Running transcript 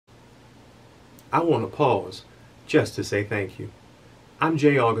I want to pause just to say thank you. I'm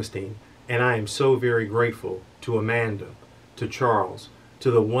J. Augustine, and I am so very grateful to Amanda, to Charles,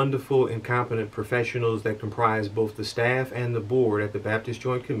 to the wonderful and competent professionals that comprise both the staff and the board at the Baptist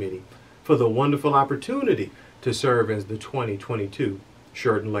Joint Committee for the wonderful opportunity to serve as the 2022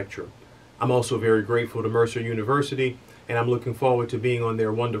 Shurden Lecturer. I'm also very grateful to Mercer University, and I'm looking forward to being on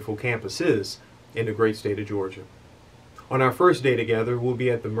their wonderful campuses in the great state of Georgia. On our first day together, we'll be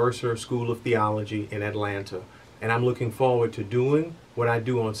at the Mercer School of Theology in Atlanta, and I'm looking forward to doing what I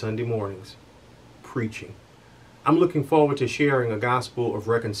do on Sunday mornings, preaching. I'm looking forward to sharing a gospel of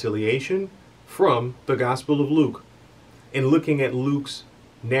reconciliation from the Gospel of Luke. In looking at Luke's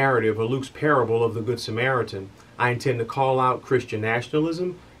narrative or Luke's parable of the Good Samaritan, I intend to call out Christian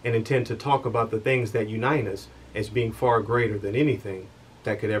nationalism and intend to talk about the things that unite us as being far greater than anything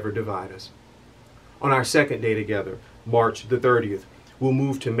that could ever divide us. On our second day together, March the 30th, we'll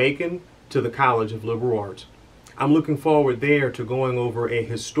move to Macon to the College of Liberal Arts. I'm looking forward there to going over a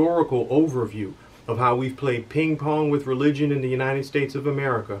historical overview of how we've played ping pong with religion in the United States of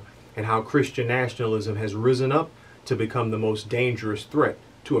America and how Christian nationalism has risen up to become the most dangerous threat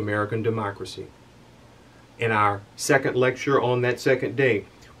to American democracy. In our second lecture on that second day,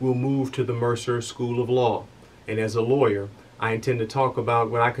 we'll move to the Mercer School of Law. And as a lawyer, I intend to talk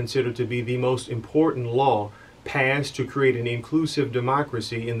about what I consider to be the most important law passed to create an inclusive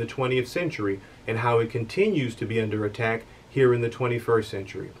democracy in the 20th century and how it continues to be under attack here in the 21st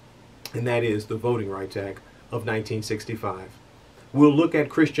century. And that is the Voting Rights Act of 1965. We'll look at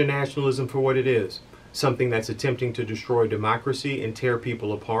Christian nationalism for what it is, something that's attempting to destroy democracy and tear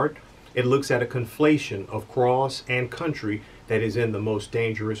people apart. It looks at a conflation of cross and country that is in the most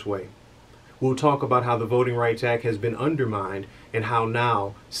dangerous way. We'll talk about how the Voting Rights Act has been undermined and how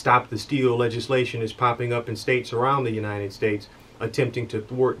now Stop the Steal legislation is popping up in states around the United States, attempting to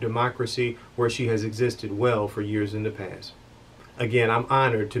thwart democracy where she has existed well for years in the past. Again, I'm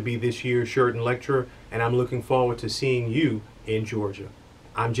honored to be this year's Shurden Lecturer, and I'm looking forward to seeing you in Georgia.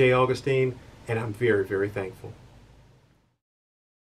 I'm J. Augustine, and I'm very, very thankful.